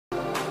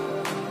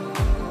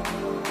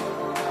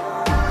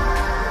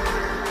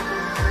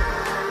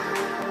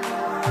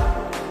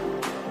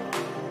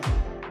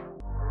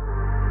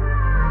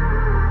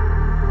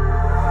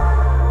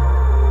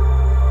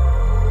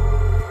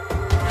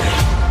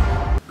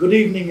Good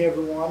evening,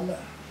 everyone.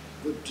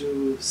 Good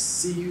to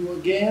see you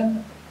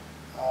again.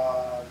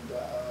 And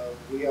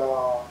we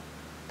are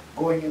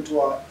going into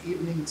our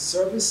evening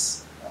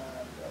service.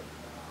 And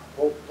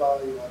hope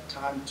you had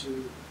time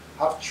to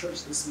have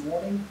church this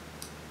morning.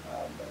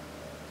 And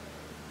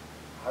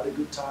had a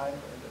good time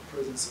in the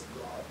presence of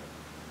God.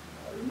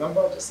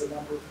 Remember just a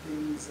number of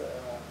things.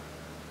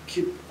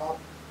 Keep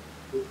up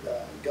with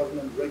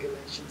government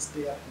regulations.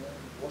 Stay at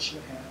home. Wash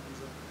your hands.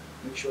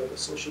 Make sure the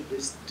social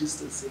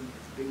distancing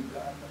is being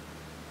done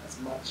as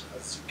much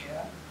as you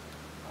can.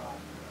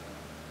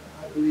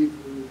 I believe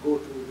we will go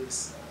through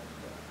this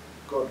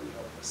and God will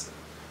help us.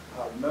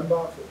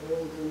 Remember, for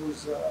all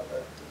those that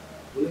are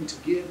willing to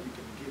give, you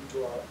can give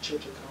to our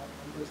church account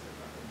numbers that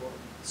are at the bottom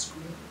of the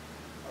screen.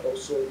 But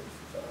also, if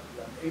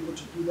you're unable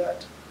to do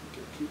that, you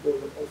can keep all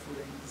the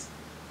offerings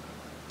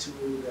till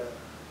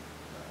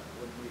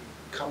when we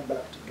come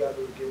back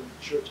together again in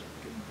church, and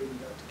you can bring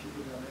that,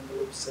 keeping an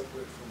envelope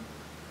separate from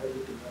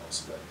everything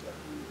else, but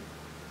we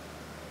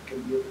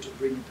can be able to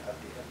bring it at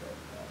the end of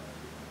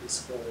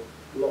this whole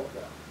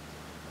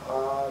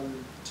lockdown.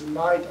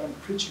 Tonight I'm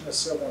preaching a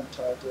sermon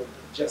titled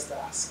Just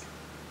Ask.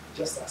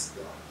 Just Ask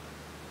God.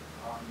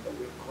 And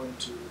we're going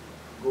to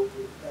go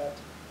through that.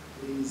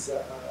 Please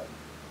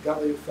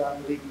gather your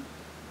family,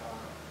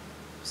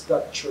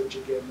 start church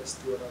again. Let's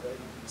do another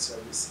evening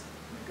service.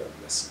 May God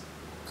bless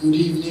you. Good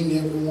evening,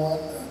 everyone.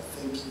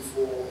 Thank you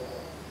for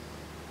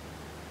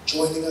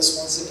joining us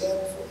once again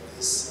for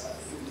this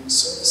evening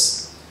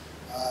service.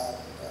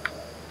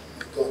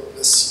 May God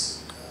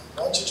bless you.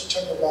 I want you to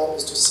turn your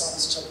Bibles to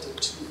Psalms chapter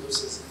 2,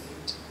 verses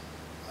 8.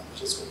 I'm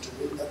just going to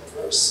read that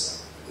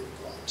verse and believe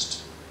God to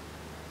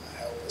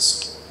help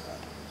us all.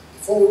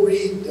 Before we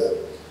read,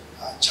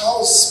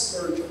 Charles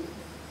Spurgeon,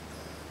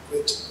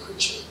 great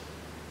preacher,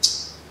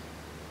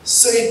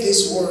 said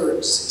these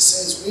words. He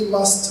says, "We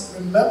must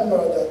remember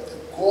that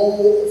the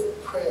goal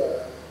of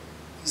prayer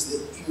is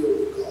the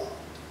ear of God.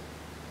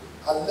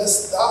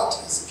 Unless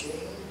that is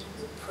gained,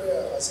 the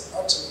prayer has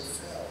utterly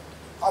failed.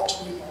 The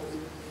uttering of it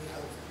may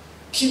have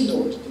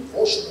kindled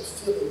devotional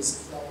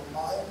feelings in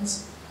our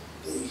minds.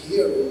 The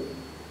hearing,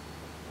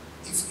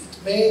 if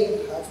it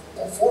may have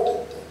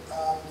comforted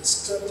and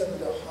strengthened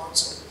the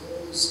hearts of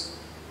those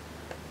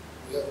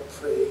we have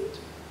prayed.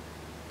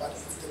 But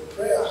if the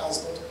prayer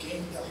has not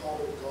gained the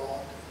heart of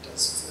God, it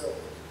has failed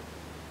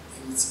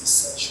in its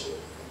essential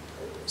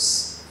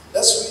purpose."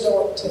 Let's read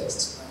our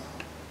text now.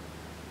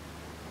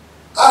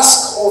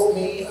 "Ask of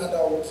me, and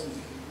I will give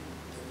you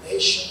the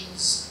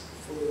nations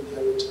for your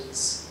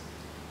inheritance,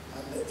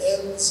 and the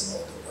ends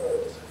of the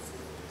earth for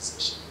your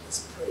possession." Let's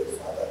pray.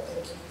 Father,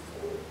 thank you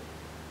for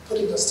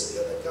putting us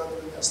together,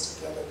 gathering us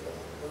together,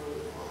 God, where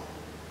we are.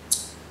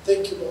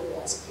 Thank you, Lord,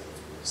 once again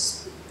for your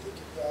spirit. Thank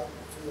you, God,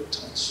 for your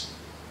touch.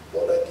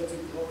 Lord, I give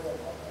you glory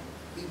and honor.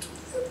 Be to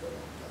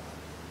everyone, God.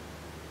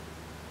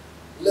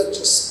 Let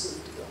your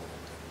spirit, God,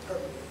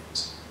 permeate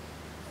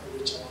and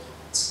reach our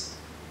hearts.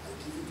 I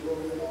give you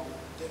glory and honor.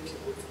 Thank you,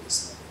 Lord, for this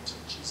moment.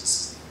 In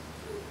Jesus' name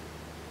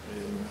I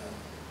pray. Amen.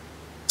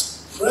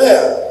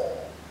 Prayer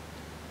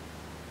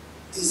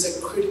is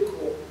a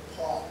critical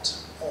part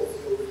of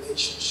your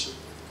relationship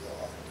with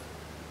God.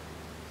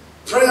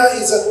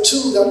 Prayer is a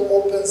tool that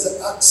opens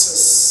the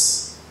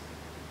access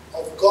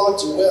of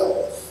God's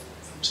wealth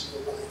into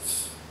your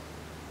life.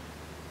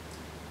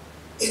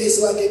 It is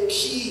like a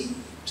key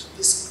to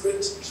this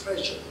great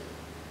treasure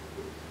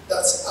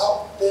that's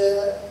out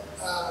there,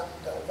 and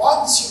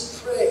once you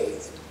pray,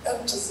 it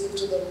enters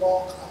into the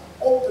lock and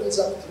opens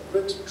up the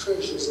great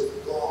treasures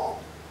of God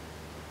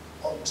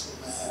unto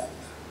man.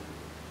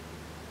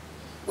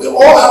 We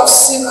all have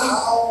seen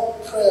how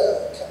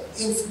prayer can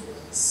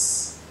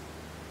influence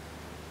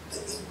the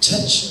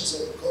intentions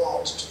of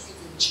God to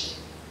even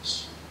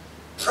change.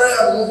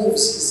 Prayer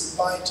moves his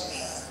mighty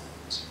hand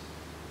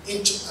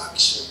into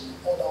action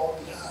on our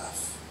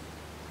behalf.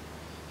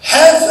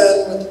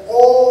 Heaven, with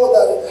all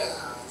that it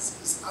has,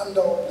 is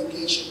under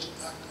obligation to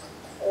act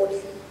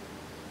according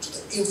to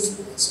the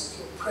influence of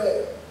your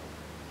prayer.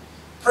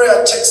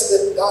 Prayer takes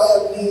the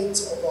dire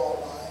needs of our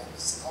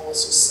lives, our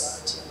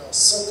society, and our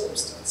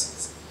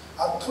circumstances,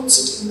 and puts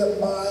it in the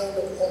mind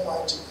of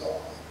Almighty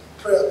God.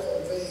 Prayer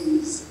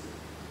conveys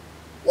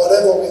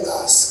whatever we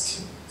ask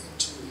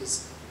into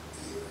his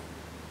ear.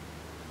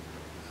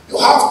 You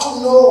have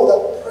to know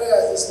that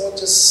prayer is not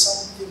just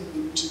something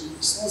we do.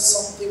 It's not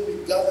something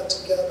we gather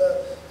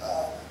together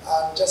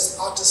and just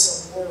utter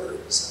some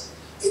words.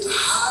 It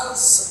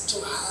has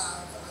to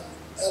have an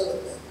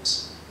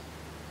element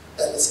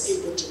that is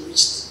able to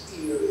reach the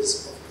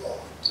ears of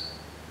God.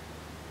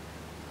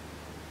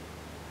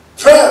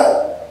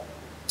 Prayer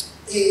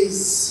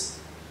is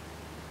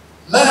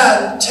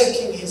man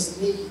taking his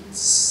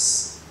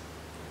needs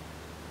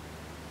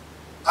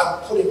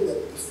and putting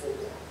them before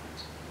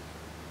God.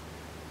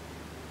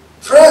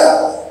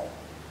 Prayer,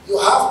 you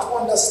have to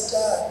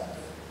understand,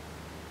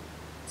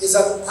 is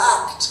an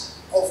act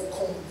of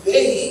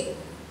conveying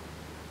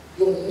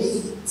your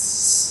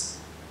needs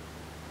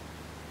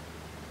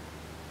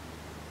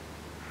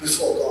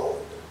before God.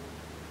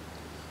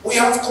 We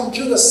have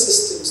computer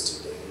systems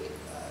today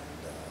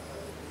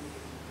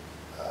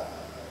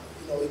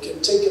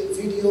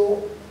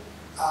video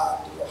and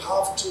you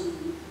have to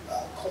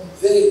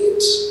convey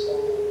it,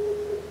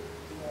 or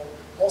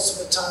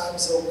most of the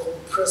times they'll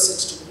compress it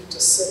to meet a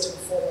certain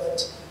format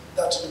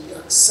that will be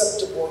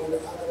acceptable in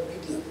other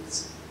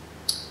mediums.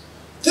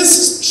 This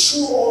is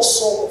true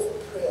also of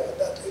prayer,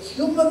 that a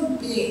human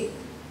being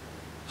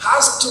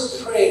has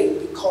to pray,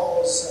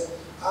 because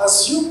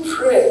as you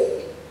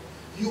pray,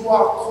 you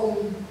are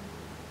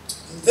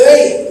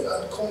conveying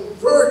and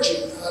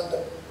converging and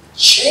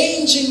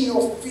changing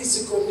your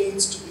physical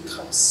needs to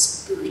become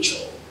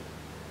spiritual.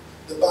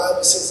 The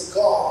Bible says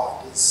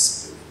God is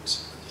spirit,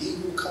 and he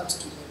who comes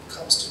to him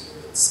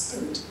in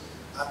spirit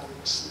and in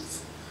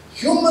truth.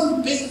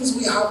 Human beings,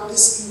 we have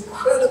this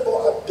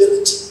incredible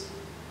ability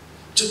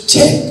to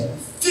take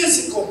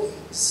physical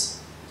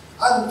needs,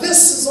 and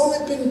this has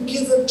only been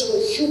given to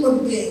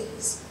human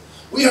beings.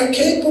 We are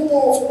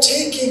capable of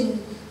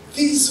taking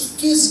these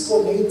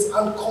physical needs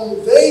and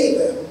convey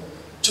them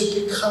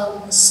to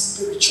become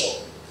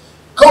spiritual.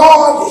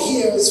 God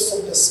hears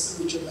from the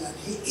spiritual man.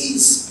 He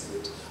is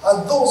spirit,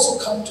 and those who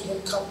come to him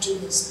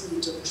in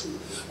spirit and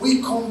truth.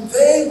 We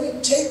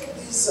take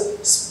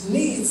these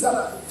needs that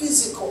are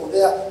physical.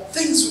 They are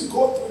things we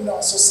go through in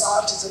our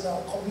societies, in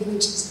our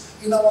communities,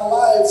 in our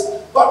lives.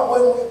 But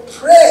when we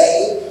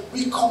pray,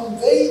 we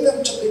convey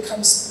them to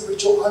become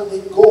spiritual, and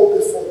they go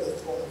before the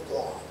throne of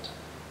God.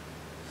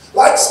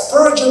 Like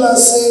Spurgeon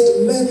has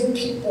said, many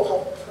people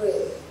have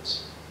prayed.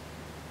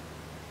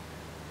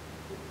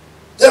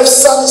 They've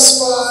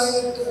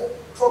satisfied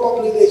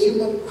probably the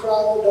human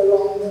crowd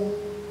around them.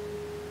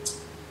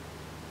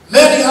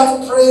 Many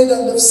have prayed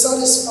and have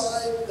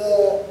satisfied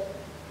the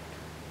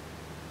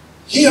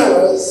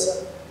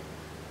hearers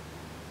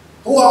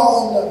who are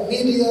on the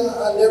media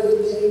and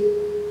everything,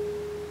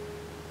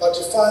 but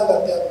you find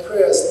that their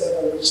prayers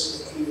never reach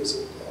the ears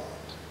of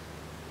God.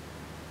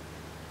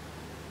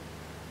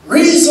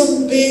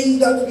 Reason being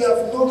that we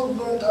have not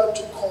learned how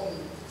to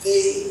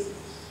convey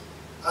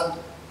and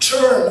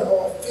turn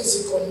our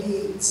physical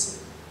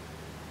needs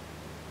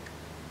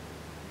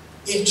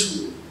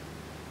into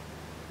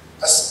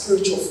a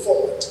spiritual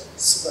format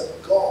so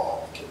that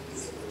God can be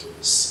able to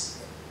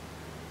receive them.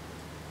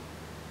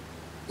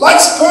 Like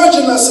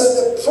Spurgeon has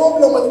said, the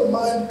problem with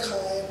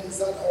mankind is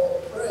that our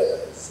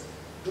prayers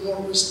do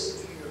not reach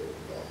the ear of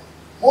God.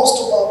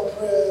 Most of our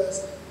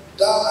prayers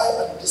die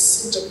and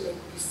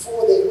disintegrate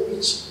before they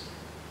reach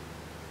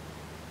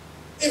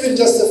even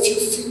just a few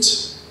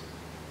feet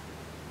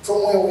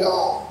from where we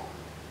are.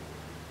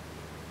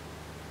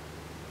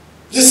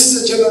 This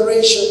is a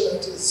generation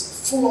that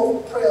is full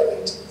of prayer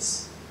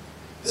meetings.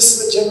 This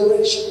is a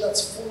generation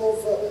that's full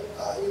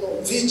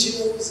of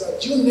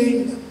vigils, you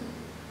name them,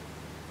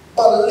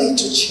 but little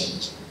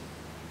changing.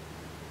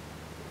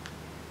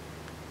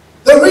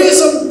 The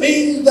reason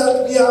being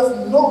that we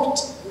have not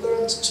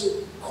learned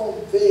to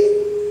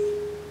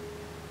convey,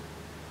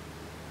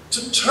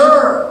 to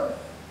turn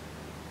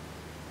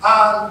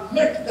and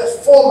make the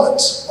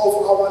format of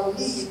our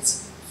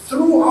needs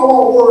through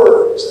our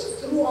words,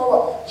 through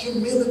our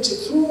humility,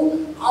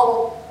 through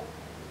our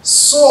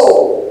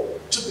soul,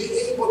 to be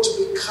able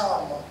to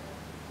become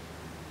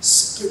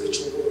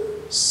spiritual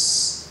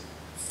words.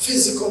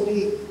 Physical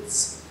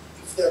needs,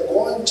 if they're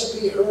going to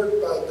be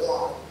heard by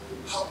God,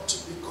 have to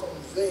be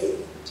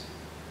conveyed,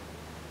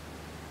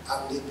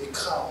 and they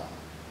become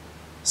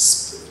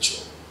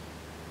spiritual.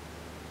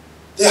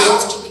 They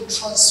have to be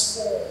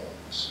transformed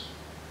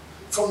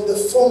from the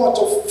format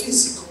of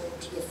physical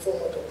to the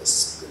format of the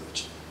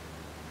spiritual.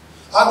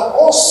 And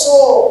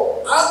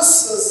also,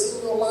 answers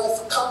in your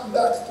life come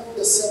back through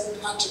the same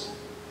pattern.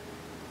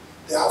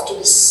 They have to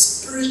be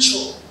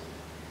spiritual,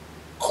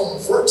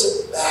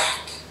 converted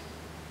back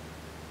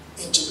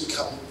into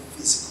becoming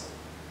physical.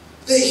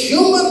 The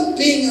human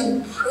being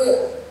and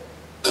prayer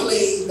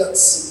play that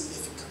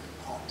significant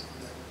part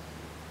in the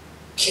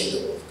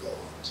kingdom of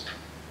God.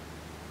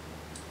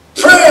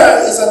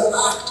 Prayer is an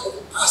act of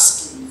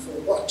asking for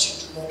what you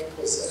do not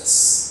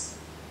possess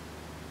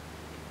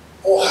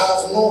or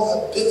have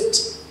no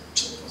ability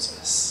to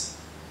possess.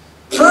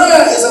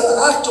 Prayer is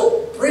an act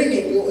of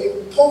bringing your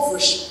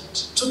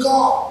impoverishment to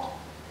God.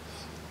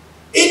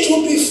 It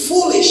would be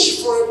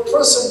foolish for a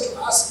person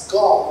to ask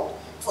God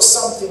for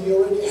something you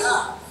already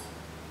have.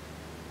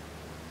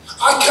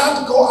 I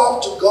can't go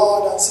up to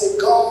God and say,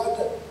 God,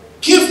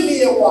 give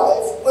me a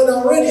wife when I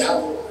already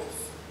have a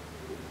wife.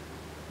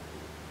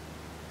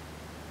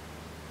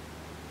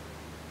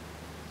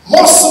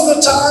 Most of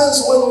the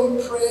times when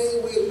we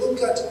pray, we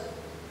look at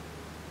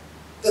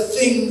the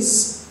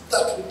things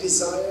that we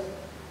desire,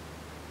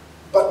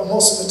 but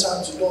most of the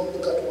times we don't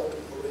look at what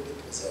we already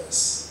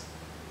possess.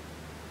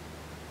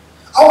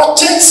 Our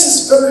text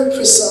is very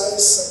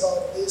precise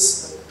about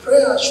this, that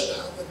prayer should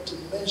have a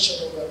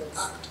dimension of an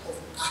act of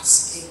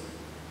asking.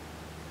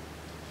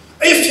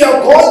 If you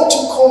are going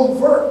to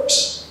convert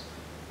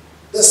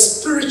the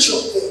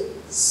spiritual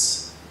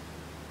things,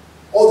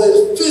 or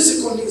the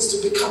physical needs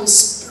to become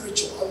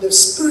spiritual, and the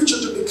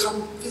spiritual to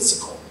become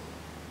physical,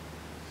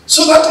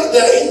 so that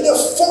they're in the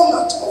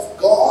format of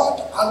God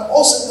and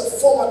also in the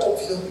format of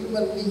your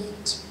human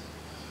need,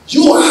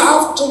 you have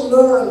have to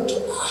learn to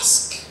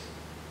ask.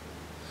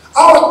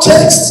 Our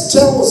text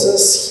tells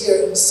us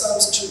here in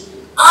Psalms 2,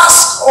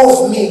 ask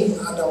of me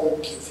and I will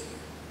give you.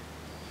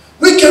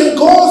 We can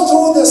go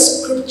through the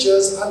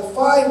scriptures and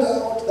find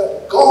out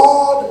that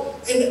God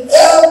in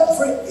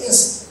every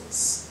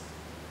instance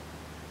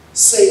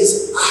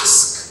says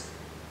ask.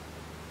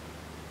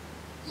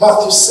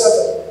 Matthew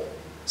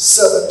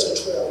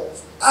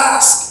 7:7-12.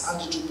 Ask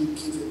and it will be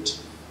given to you.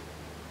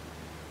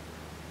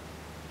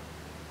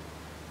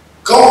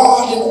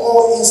 God in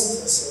all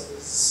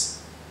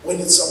instances, when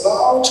it's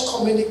about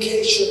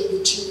communication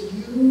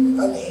between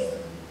you and him,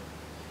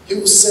 he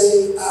will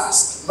say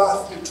ask.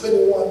 Matthew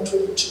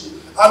 21:22.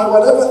 And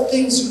whatever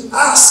things you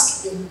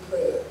ask in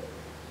prayer,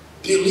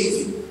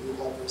 believing you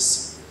have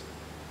received.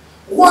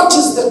 What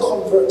is the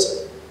converter?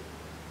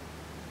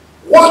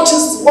 What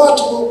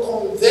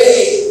will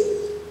convey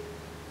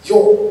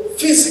your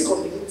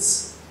physical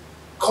needs,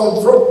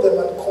 convert them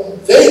and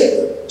convey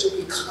them to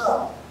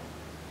become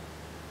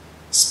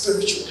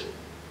spiritual?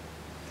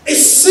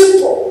 It's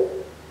simple.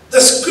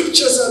 The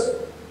scriptures are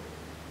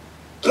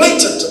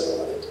blatant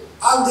about it.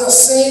 And they're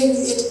saying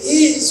it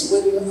is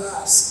when you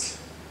ask.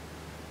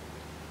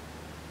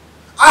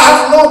 I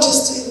have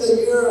noticed in the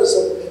years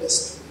of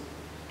ministry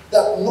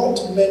that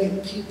not many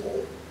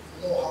people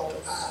know how to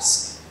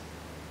ask.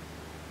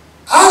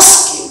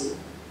 Asking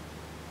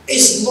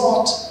is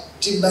not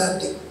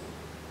demanding.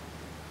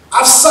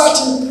 I've sat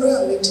in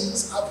prayer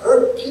meetings, I've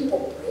heard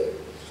people pray,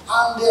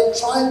 and they're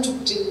trying to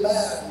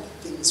demand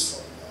things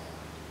from God.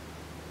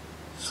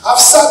 I've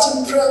sat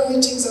in prayer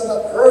meetings and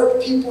I've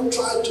heard people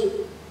try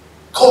to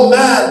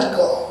command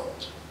God.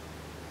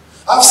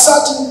 I've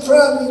sat in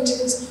prayer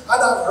meetings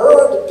and I've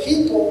heard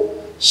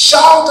people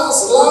shout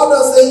as loud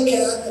as they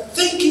can,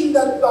 thinking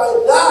that by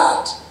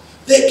that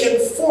they can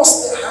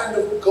force the hand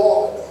of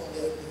God on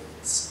their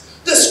needs.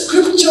 The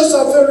scriptures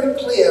are very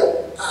clear.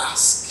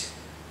 Ask.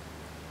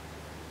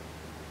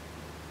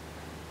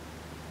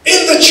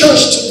 In the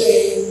church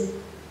today,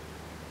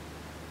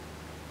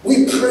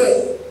 we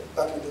pray,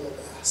 but we don't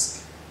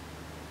ask.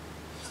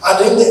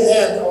 And in the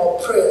end, our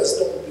prayers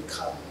don't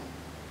become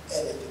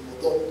anything.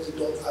 They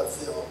don't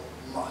avail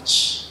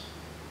much.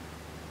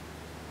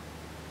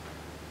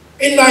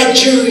 In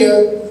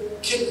Nigeria,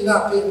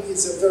 kidnapping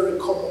is a very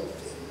common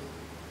thing.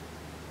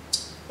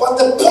 But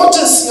the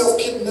potency of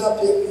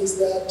kidnapping is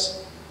that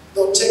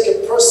they'll take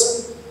a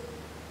person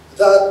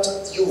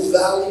that you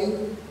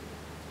value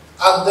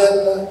and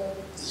then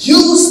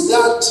use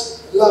that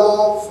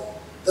love,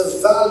 the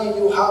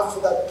value you have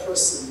for that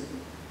person,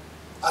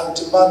 and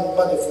demand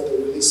money for the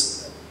release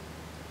of them.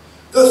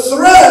 The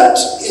threat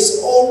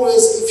is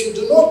always, if you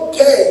do not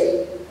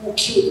pay, we'll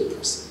kill the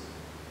person.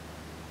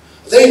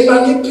 They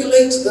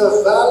manipulate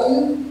the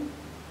value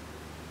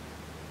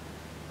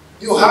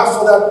you have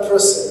for that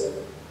person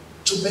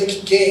to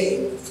make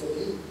gain for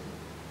you.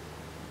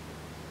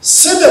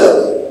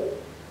 Similarly,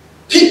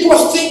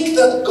 people think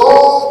that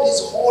God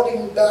is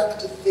holding back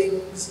the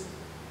things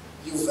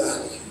you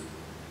value.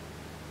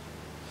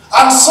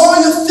 And so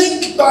you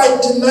think by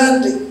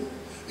demanding,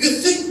 you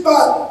think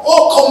by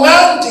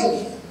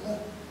commanding him,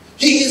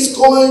 he is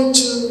going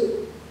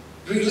to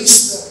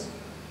release them.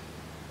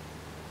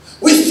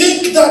 We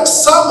think that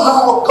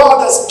somehow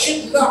God has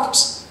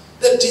kidnapped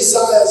the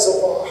desires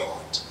of our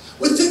heart.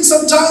 We think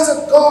sometimes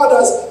that God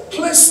has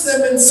placed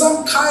them in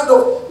some kind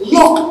of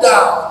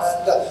lockdown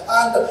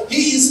and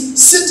he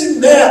is sitting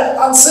there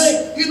and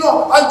saying,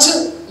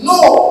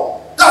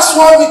 no, that's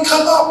why we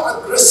come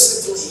up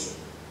aggressively.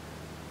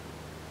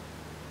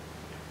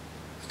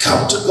 We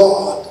come to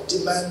God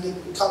demanding,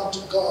 we come to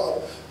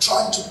God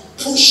trying to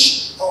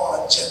push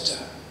our agenda.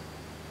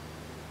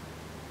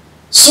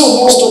 So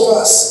most of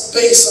us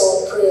base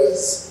our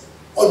prayers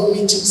on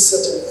meeting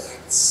certain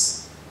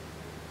acts.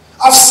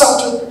 I've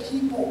sat with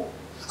people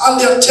and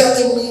they're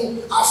telling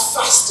me, I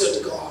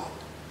fasted God,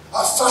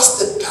 I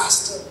fasted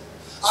pastor,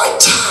 I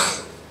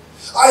tithe,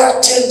 I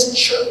attend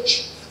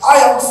church, I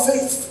am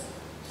faithful,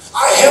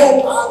 I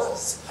help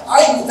others,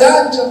 I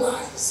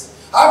evangelize,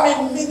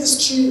 I'm in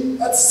ministry,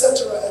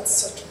 etc.,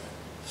 etc.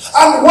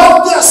 And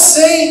what they're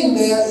saying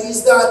there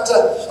is that,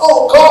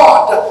 oh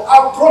God,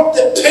 I've brought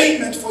the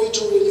payment for you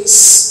to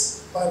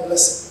release my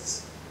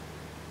blessings.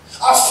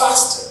 I've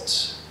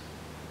fasted.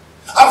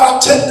 I've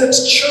attended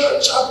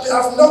church.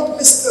 I've not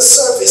missed the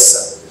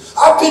service.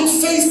 I've been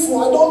faithful.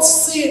 I don't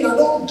sin. I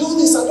don't do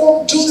this. I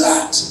don't do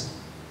that.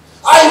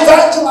 I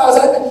evangelize.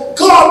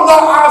 God,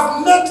 now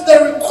I've met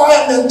the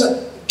requirement.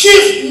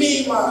 Give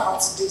me my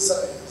heart's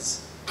desires.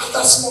 But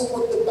that's not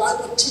what the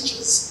Bible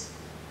teaches.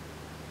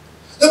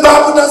 The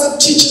Bible doesn't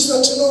teach us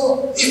that,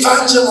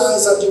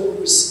 evangelize and you will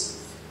receive.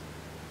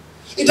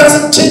 It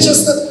doesn't teach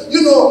us that,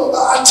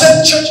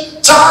 attend church,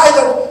 tithe.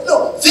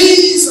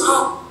 These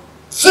are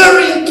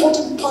very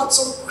important parts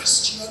of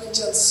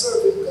Christianity and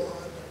serving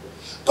God.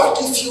 But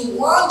if you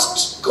want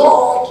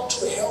God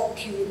to help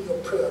you in your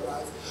prayer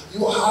life,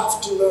 you have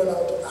to learn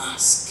how to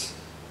ask.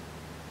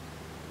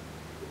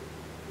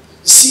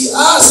 You see,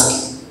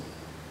 asking,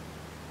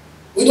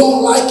 we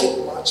don't like it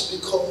much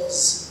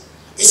because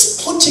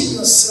it's putting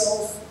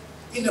yourself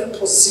in a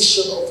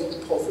position of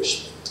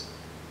impoverishment.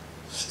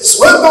 It's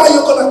whereby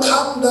you're going to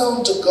come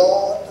down to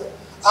God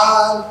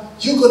and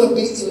you're going to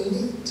be in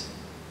need.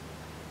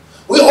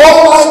 We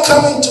all like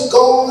coming to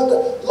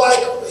God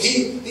like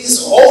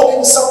He's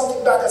holding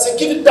something back and saying,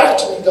 give it back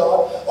to me,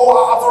 God. Or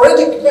I've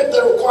already met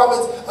the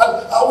requirements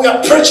and we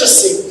are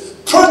purchasing.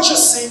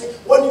 Purchasing,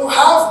 when you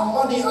have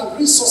money and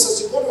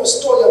resources, you go to a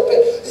store, you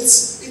pay.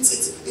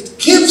 It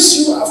gives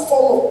you a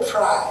form of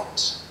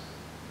pride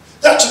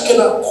that you can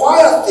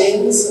acquire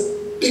things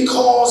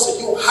because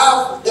you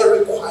have the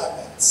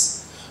requirements.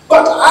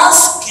 But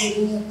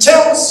asking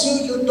tells you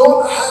you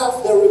don't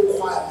have the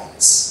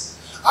requirements.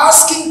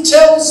 Asking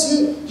tells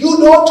you you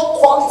don't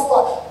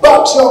qualify,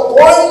 but you're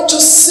going to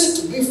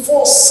sit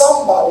before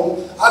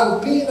somebody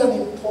and be in an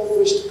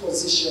impoverished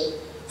position,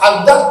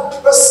 and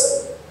that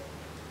person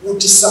will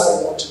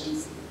decide what to do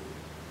for you,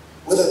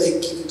 whether they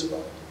give it or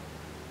not.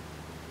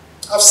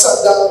 I've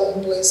sat down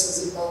in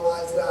places in my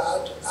life where I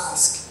had to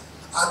ask,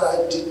 and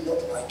I did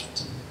not like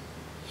it.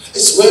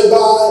 It's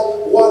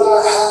whereby what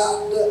I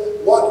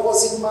had, what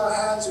was in my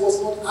hands was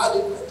not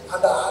adequate,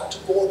 and I had to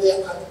go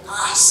there and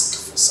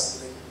ask for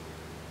something.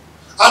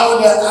 And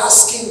when you're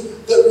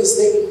asking, there is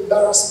the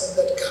embarrassment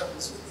that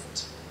comes with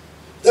it.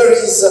 There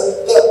is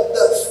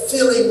the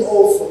feeling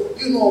of,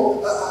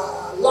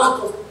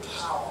 lack of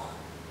power.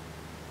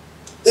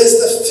 There's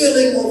the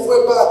feeling of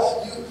whereby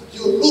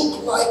you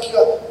look like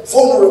you're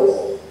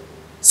vulnerable,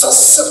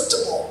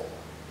 susceptible.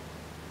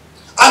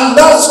 And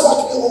that's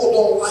what we all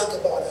don't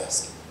like about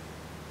asking.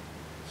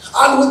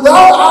 And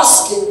without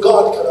asking,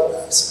 God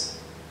cannot answer.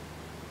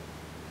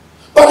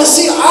 But you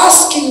see,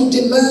 asking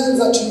demands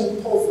that you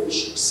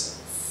impoverish yourself.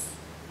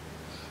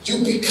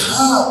 You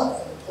become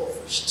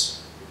impoverished.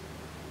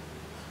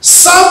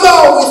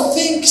 Somehow we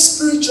think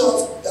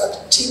spiritual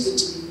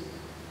activity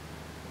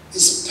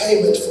is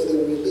payment for the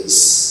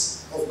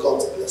release of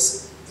God's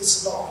blessing.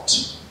 It's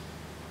not.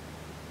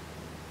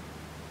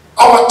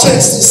 Our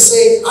text is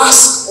saying,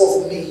 ask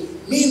of me,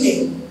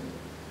 meaning,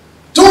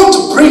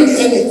 don't bring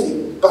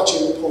anything but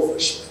your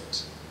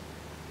impoverishment.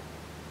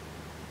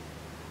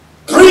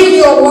 Bring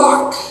your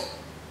lack.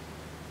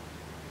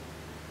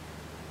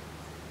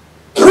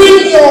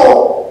 Bring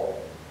your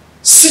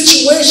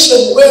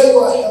situation where you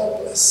are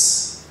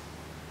helpless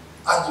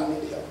and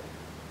you need help.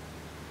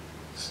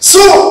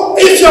 So,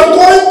 if you're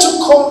going to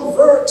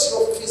convert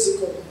your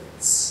physical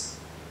needs,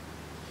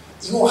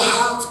 you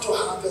have to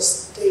have a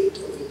state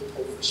of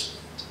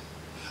impoverishment.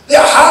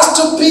 There has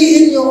to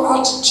be in your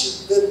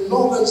attitude the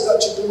knowledge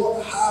that you do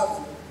not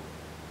have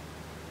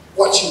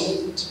what you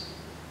need.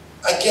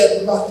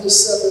 Again, Matthew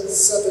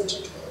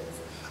 7:7-12.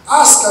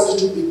 Ask and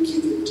it will be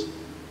given to you.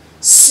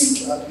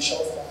 Seek and you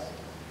shall find.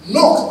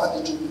 Knock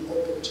and it will be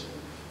opened to you.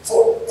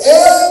 For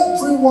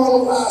everyone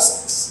who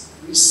asks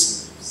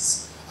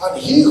receives, and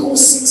he who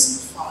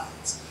seeks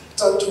finds.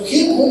 And to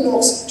him who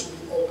knocks it will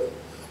be opened.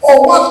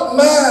 Or what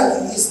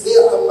man is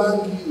there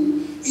among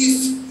you, if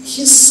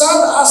his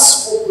son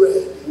asks for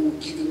bread, he will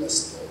give him a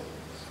stone?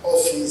 Or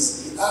if he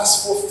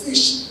asks for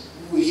fish,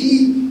 will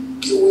he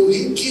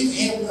give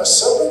him a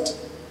serpent?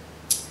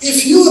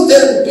 If you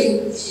then,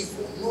 being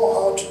evil, know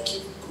how to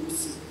give good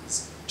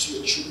things to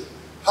your children,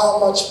 how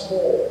much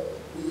more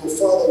will your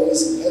Father who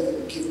is in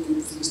heaven give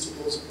good things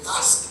to those who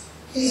ask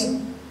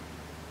him?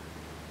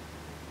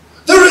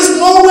 There is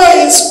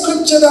nowhere in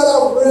scripture that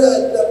I've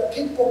read that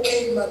people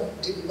came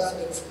and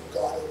demanded from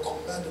God or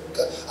commanded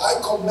God,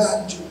 I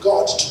command you,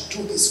 God, to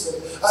do this for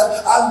me.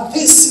 And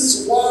this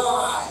is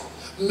why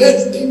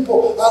many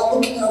people are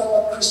looking at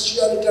our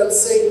Christianity and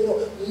saying,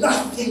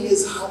 nothing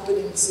is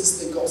happening since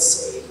they got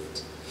saved.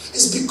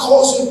 It's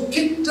because you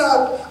picked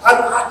up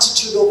an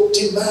attitude of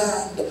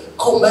demand,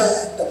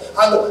 command.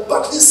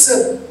 But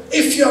listen,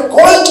 if you're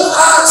going to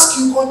ask,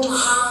 you're going to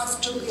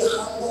have to be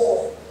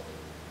humble.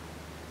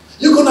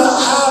 You're going to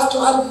have to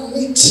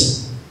admit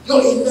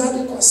your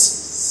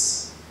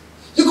inadequacies.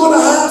 You're going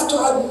to have to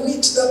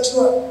admit that you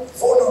are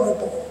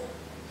vulnerable.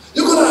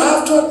 You're going to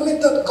have to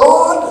admit that,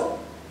 God,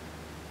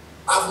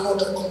 I've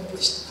not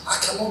accomplished. I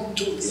cannot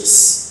do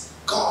this.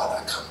 God,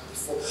 I can't.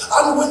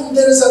 And when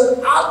there is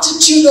an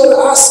attitude of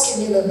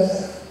asking in a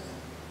man,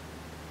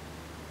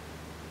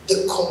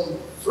 the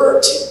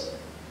converting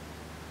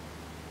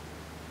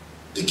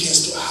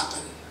begins to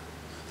happen.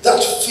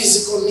 That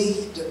physical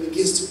need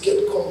begins to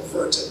get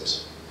converted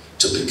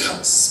to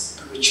become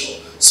spiritual,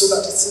 so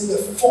that it's in the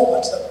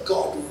format that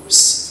God will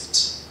receive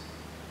it.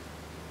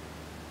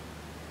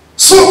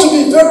 So,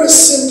 to be very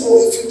simple,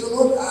 if you do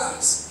not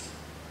ask,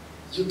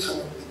 you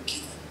cannot be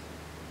given.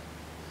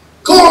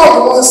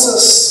 God wants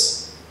us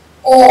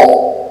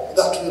all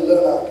that we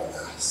learn how to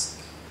ask.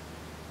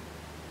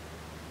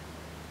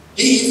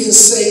 He even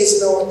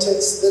says in our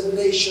text, the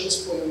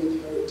nations for your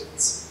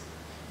inheritance,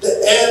 the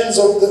ends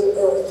of the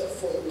earth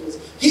for your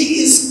possession.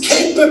 He is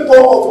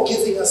capable of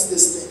giving us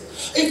this thing.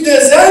 If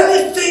there's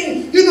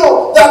anything,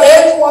 that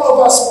any one of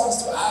us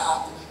wants to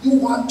have, you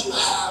want to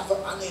have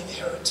an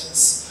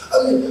inheritance.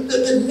 I mean,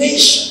 the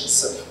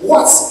nations,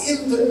 what's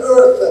in the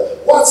earth,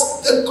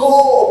 what's the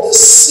gold, the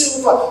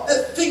silver,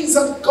 the things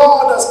that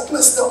God has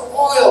placed, the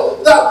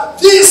oil,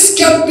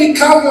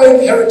 become your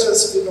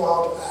inheritance if you know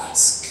how to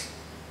ask.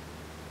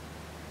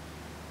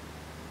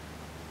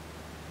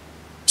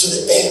 To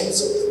the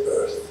ends of the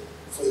earth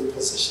for your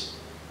possession.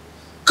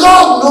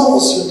 God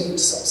knows you need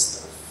some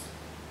stuff.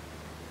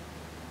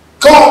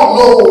 God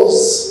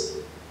knows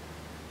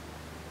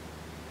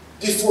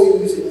before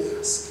you even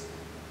ask.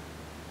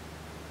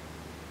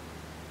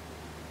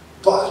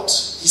 But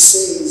he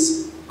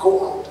says,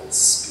 go out and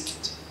speak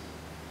it.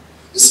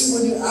 You see,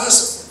 when you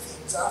ask for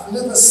things, I've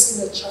never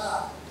seen a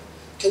child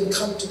can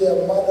come to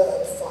their mother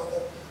and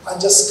father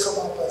and just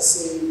come up and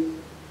say,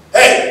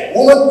 hey,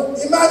 woman,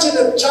 imagine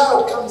a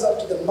child comes up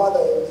to the mother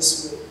in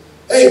this way.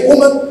 Hey,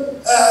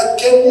 woman,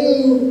 can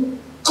you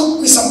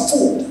cook me some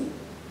food?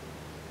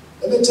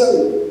 Let me tell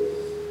you,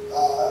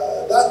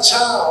 that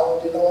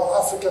child in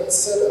our African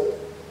setup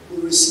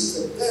will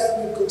receive a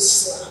very good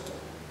slap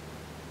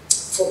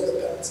from the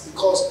parents,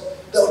 because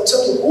they'll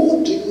tell you,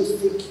 who do you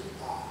think you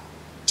are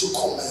to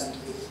command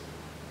me?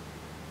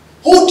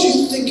 Who do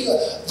you think you are?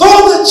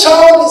 Though the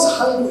child is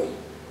hungry,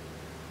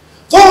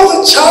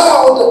 though the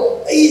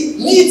child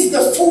needs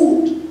the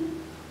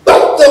food,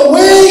 but the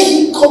way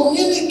he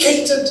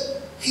communicated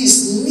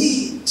his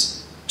need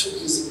to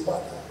his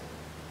mother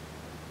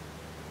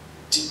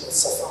did not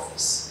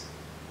suffice.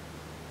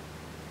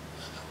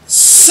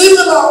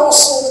 Similar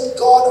also with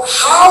God,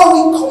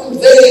 how we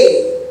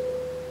convey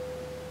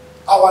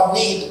our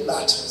need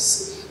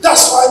matters.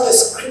 That's why the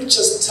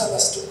scriptures tell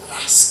us to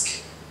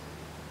ask.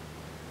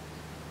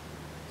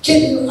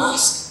 Can you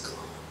ask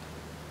God?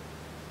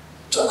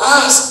 To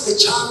ask, the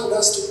child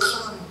has to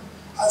come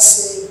and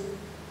say,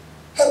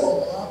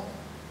 hello,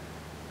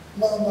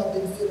 Mom. Mom, I've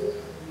been feeling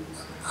hungry.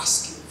 I'm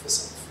asking for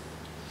some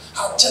food.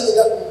 I'll tell you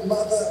that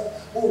mother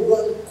will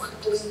run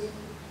quickly,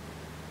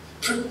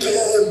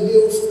 prepare a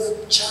meal for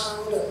that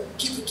child and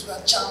give it to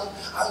that child,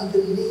 and the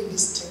need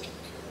is taken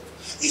care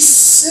of. It's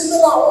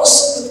similar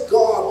also with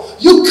God.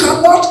 You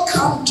cannot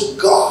come to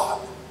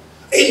God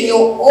in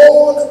your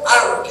own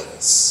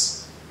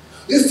arrogance,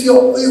 with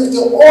your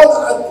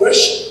own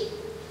aggression,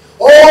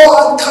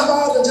 and come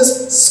out and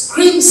just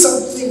scream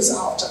some things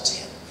out at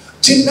him,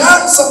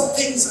 demand some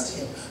things at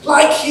him,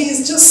 like he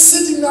is just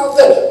sitting out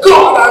there.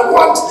 God, I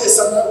want this.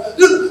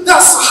 And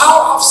that's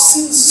how I've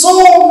seen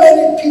so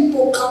many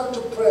people come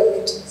to prayer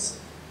meetings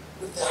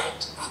with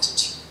that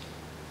attitude,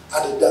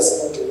 and it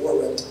does not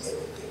warrant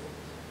anything.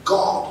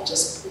 God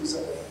just pulls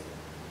away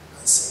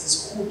and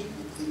says, who do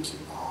you think you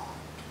are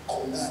to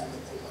command the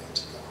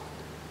Almighty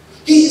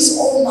God? He is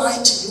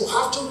Almighty. You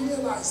have to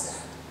realize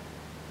that.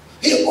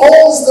 He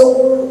owns the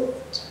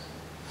world.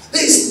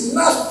 There's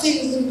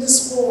nothing in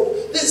this world.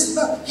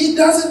 He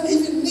doesn't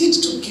even need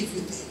to give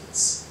you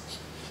things.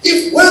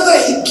 If whether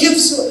he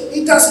gives you,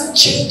 he doesn't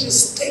change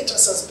his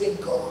status as being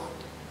God.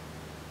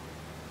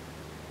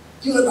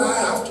 You and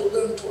I have to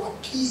learn to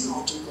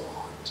appeal to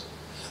God.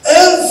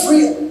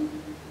 Every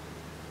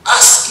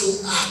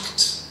asking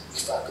act,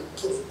 if I could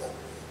put it that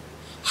way,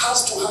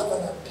 has to have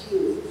an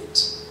appeal in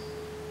it.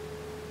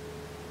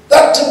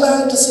 That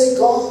demand to say,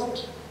 God,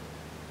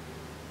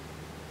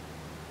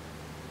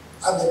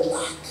 I'm in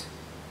lack.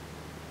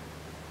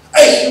 A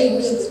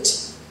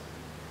humility,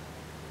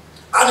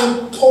 an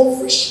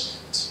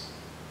impoverishment,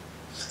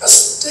 a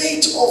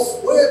state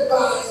of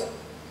whereby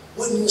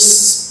when you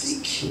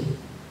speak,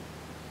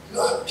 you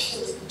are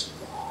appealing to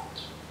God.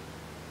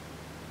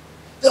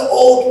 The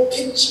old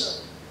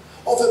picture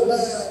of a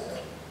man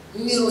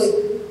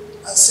kneeling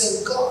and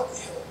saying, God,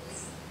 help me.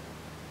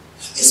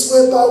 It's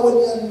whereby when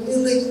you're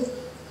kneeling,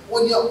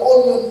 when you're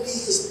on your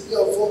knees,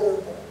 you're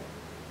vulnerable.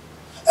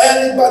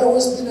 Anybody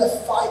who's been a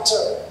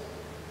fighter,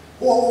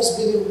 who has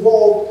been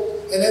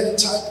involved in any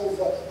type of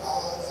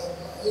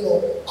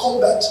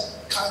combat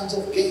kinds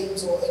of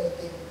games or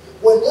anything,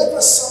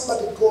 whenever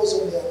somebody goes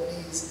on their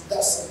knees,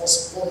 that's the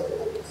most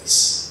vulnerable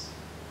place.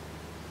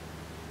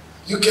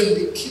 You can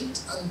be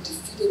kicked and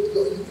defeated,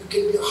 you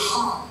can be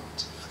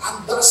harmed,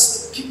 and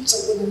that's the picture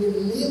when we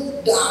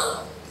kneel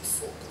down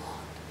before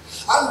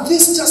God. And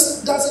this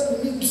just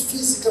doesn't mean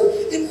physical,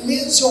 it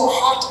means your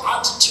heart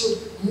attitude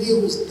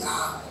kneels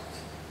down.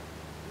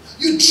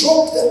 You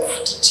drop the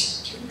attitude.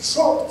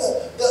 Drop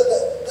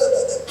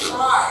the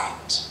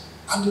pride,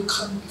 and you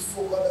come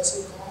before God and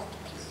say, God,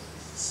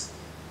 please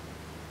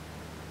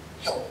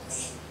help me.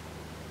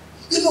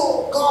 You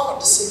know,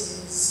 God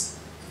says,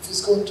 if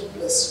he's going to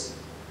bless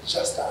you,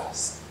 just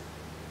ask.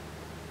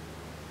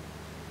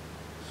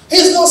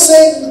 He's not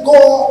saying,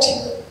 go out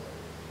here,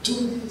 do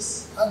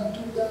this and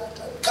do that,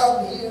 and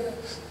come here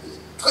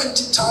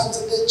 20 times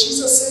a day.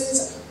 Jesus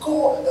says,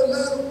 go, the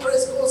man who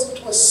prays goes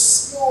into a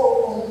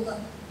small room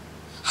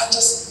and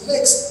just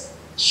makes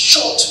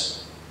short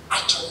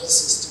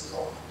utterances to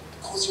God,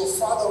 because your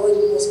Father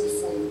already knows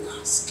before you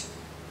ask.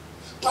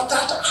 But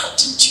that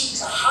attitude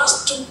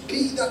has to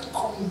be that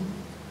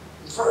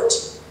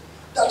converting,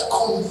 that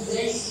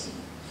conveying,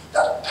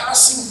 that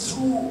passing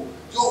through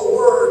your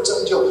words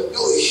and your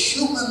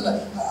human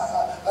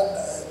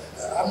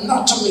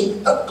anatomy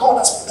that God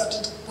has,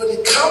 that when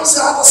it comes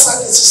the other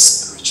side, it's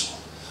spiritual.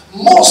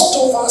 Most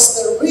of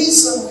us, the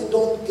reason we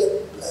don't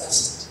get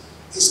blessed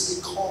is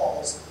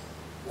because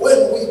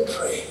we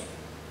pray,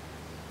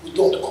 we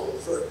don't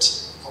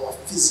convert our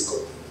physical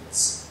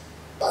needs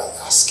by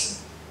asking.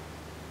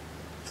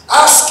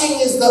 Asking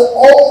is the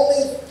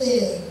only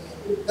thing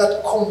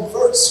that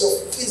converts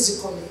your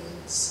physical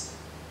needs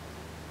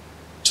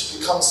to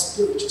become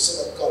spiritual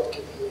so that God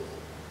can heal you.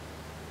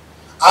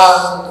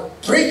 And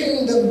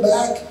bringing them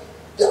back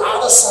the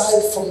other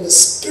side from the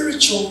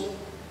spiritual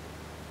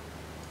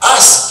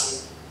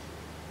asking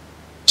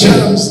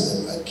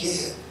turns them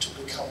again to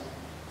become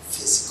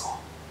physical.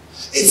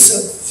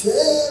 It's a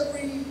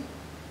very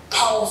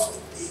powerful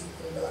thing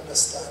when you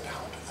understand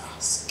how to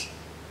ask.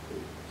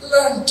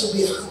 Learn to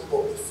be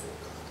humble before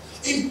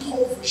God.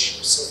 Impoverish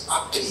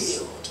yourself.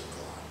 Appeal to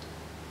God.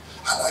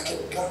 And I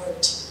can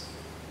guarantee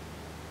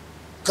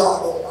you,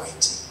 God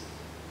Almighty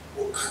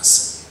will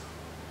answer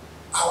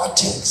you. Our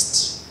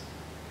text,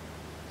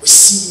 we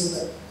see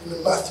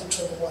in Matthew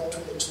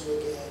 21:22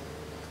 again,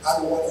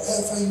 and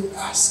whatever you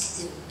ask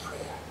in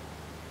prayer,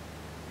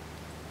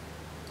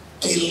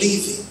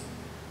 believing,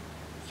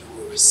 you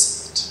will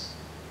receive it.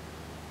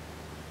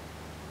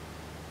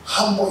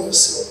 Humble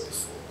yourself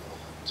before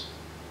God.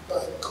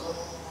 By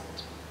God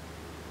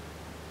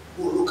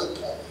will look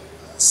upon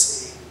you and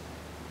say,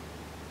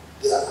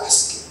 they are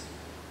asking.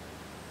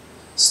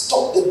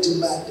 Stop the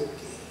demanding game.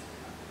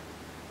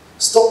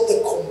 Stop the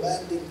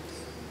commanding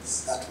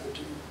things that we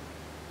do.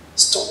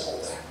 Stop all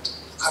that.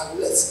 And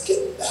let's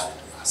get back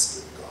to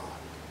asking God.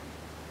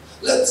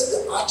 Let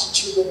the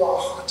attitude of our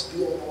heart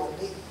be on our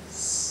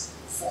knees,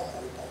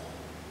 vulnerable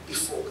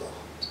before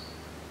God,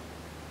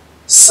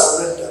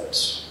 surrendered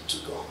to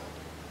God,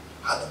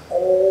 and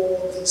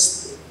all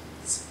these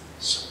things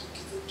shall be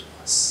given to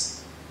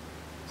us.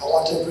 I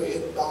want every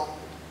head bowed,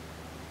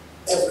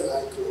 every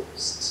eye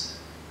closed.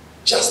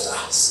 Just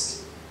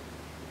ask.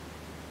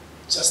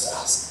 Just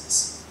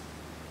ask.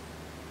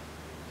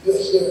 You're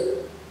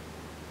here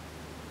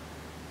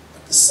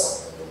at the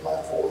sound of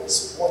my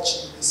voice,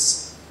 watching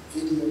this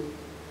video.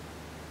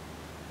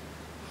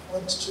 I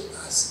want to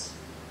ask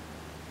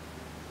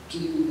you,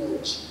 do you know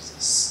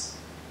Jesus?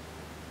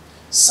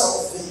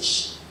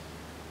 Salvation,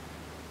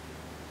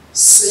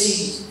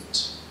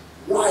 saved,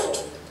 right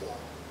with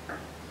God.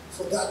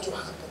 For that to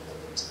happen, let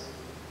me tell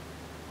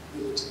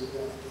you, you need to be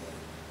born again.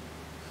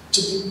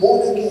 To be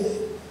born again,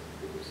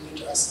 you need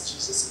to ask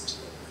Jesus into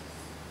your life.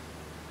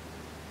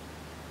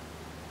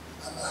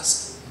 I'm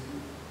asking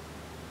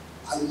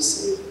you, are you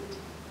saved?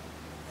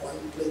 Or are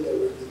you playing a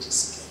religious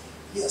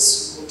game? Yes,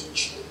 you go to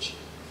church.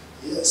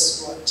 Yes,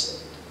 you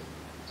attend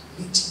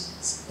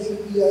meetings.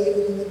 Maybe you are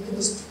even in the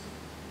ministry.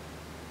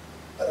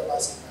 But I'm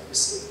asking, are you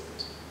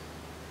saved?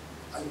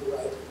 Are you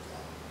right with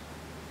God?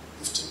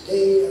 If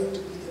today had to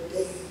be the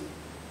day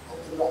of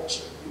the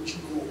rapture, would you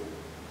go?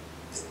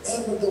 The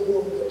end of the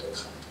world were to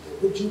come today,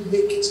 would you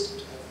make it to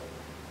heaven?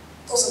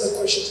 Those are the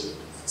questions you need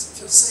to answer. If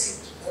you're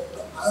saved,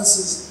 the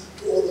answers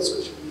to all those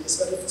questions are yes.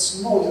 But if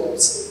it's no, you're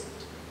not saved.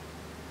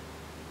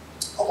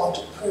 I want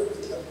to pray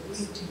with you and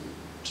lead you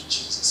to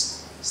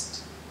Jesus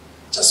Christ.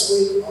 Just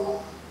where you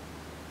are,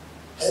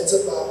 heads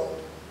are bowed,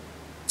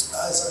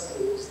 eyes are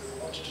closed.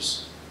 I want you to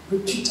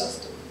repeat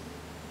after me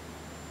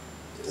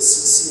with a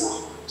sincere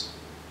heart.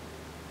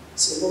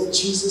 Say, Lord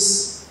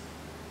Jesus,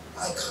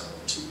 I come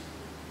to you.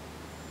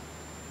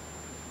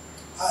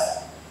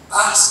 I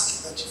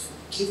ask that you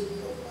forgive me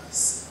of my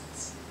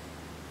sins.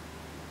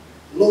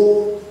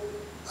 Lord,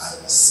 I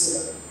am a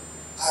sinner.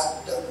 I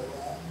have done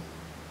wrong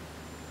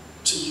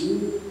to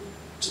you,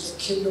 to the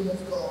kingdom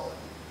of God,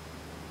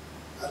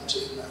 and to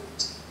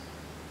humanity.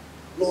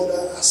 Lord,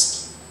 I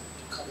ask you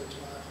to come into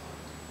my heart.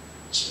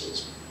 Change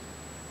me.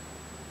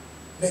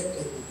 Make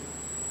me new.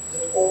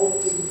 Let all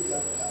things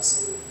begin to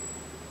pass away.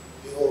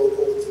 Behold,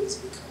 all things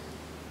become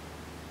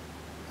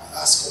new.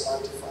 I ask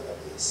Almighty Father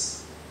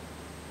this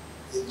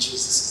in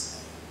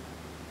Jesus'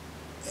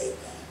 name. Amen.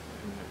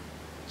 Amen.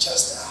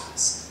 Just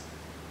ask.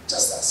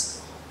 Just ask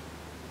God.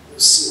 You'll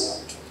see what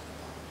I'm talking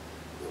about.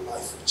 Your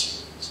life will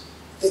change.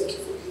 Thank you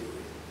for